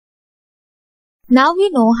Now we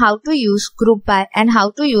know how to use group by and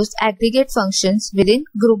how to use aggregate functions within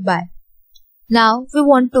group by. Now we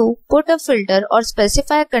want to put a filter or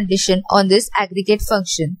specify a condition on this aggregate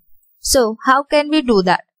function. So how can we do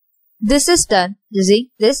that? This is done using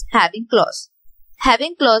this having clause.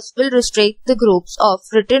 Having clause will restrict the groups of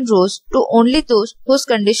written rows to only those whose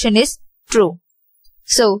condition is true.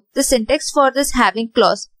 So the syntax for this having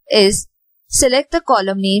clause is select the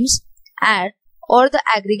column names, add or the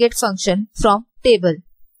aggregate function from table.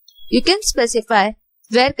 You can specify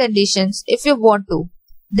where conditions if you want to.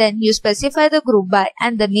 Then you specify the group by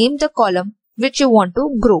and the name the column which you want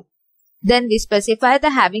to group. Then we specify the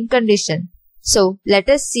having condition. So let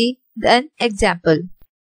us see an example.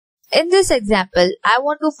 In this example, I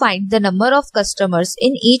want to find the number of customers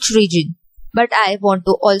in each region. But I want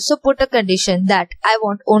to also put a condition that I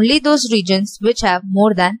want only those regions which have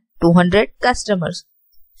more than 200 customers.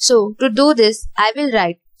 So to do this, I will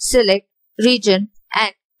write select region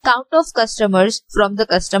and count of customers from the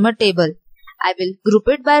customer table. I will group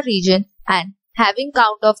it by region and having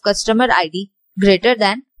count of customer ID greater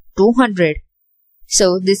than 200.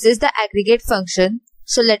 So this is the aggregate function.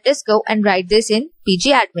 So let us go and write this in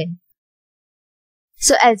pgadmin.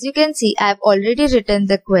 So as you can see, I have already written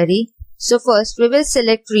the query. So first we will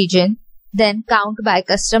select region, then count by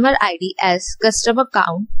customer ID as customer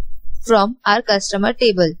count from our customer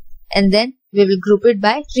table, and then we will group it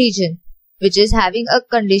by region, which is having a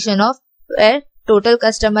condition of where total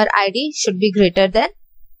customer ID should be greater than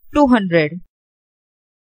 200.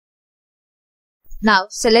 Now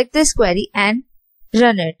select this query and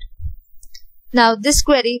run it. Now this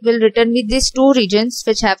query will return me these two regions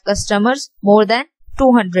which have customers more than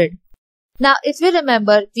 200. Now if you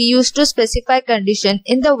remember, we used to specify condition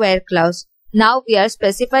in the where clause. Now we are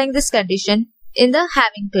specifying this condition in the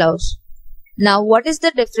having clause. Now what is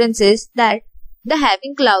the difference is that the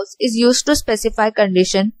having clause is used to specify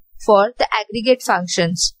condition for the aggregate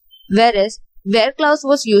functions, whereas where clause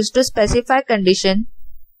was used to specify condition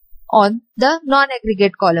on the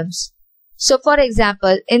non-aggregate columns. So for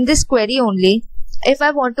example, in this query only, if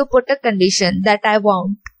I want to put a condition that I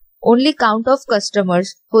want only count of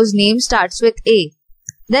customers whose name starts with A,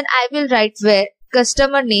 then I will write where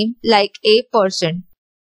customer name like A%.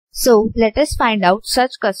 So let us find out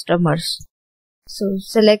such customers. So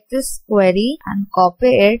select this query and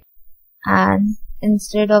copy it, and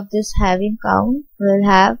instead of this having count, we'll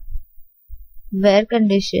have where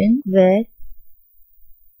condition where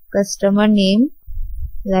customer name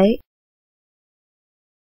like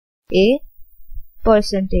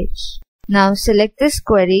A%. Now select this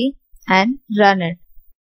query and run it.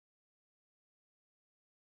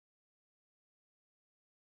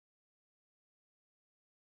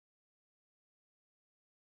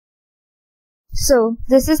 So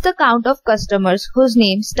this is the count of customers whose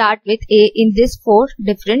names start with A in these 4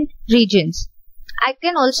 different regions. I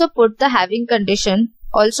can also put the having condition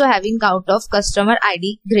also having count of customer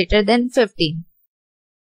ID greater than 15.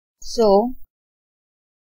 So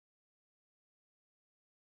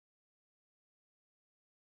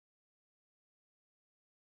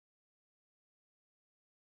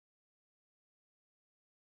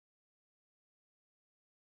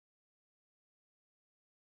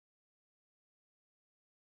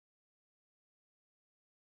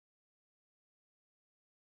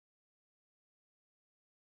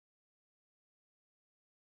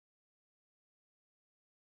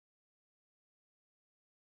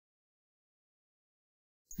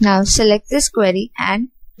now select this query and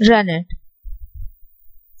run it.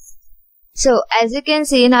 So as you can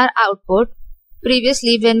see in our output,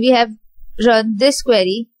 previously when we have run this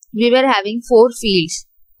query, we were having 4 fields.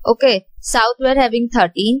 Okay, south were having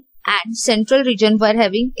 13 and central region were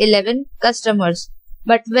having 11 customers.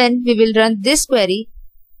 But when we will run this query,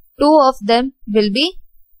 2 of them will be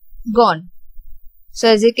gone. So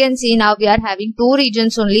as you can see, now we are having 2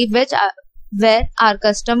 regions only where our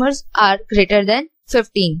customers are greater than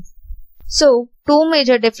 15. So, 2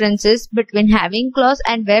 major differences between having clause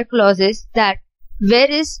and where clause is that where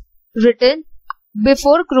is written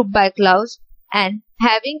before group by clause and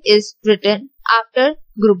having is written after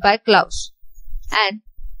group by clause. And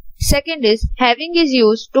second is having is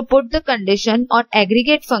used to put the condition on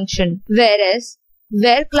aggregate function, whereas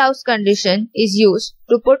where clause condition is used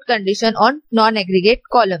to put condition on non-aggregate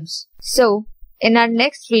columns. So, in our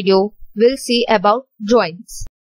next video, we'll see about joins.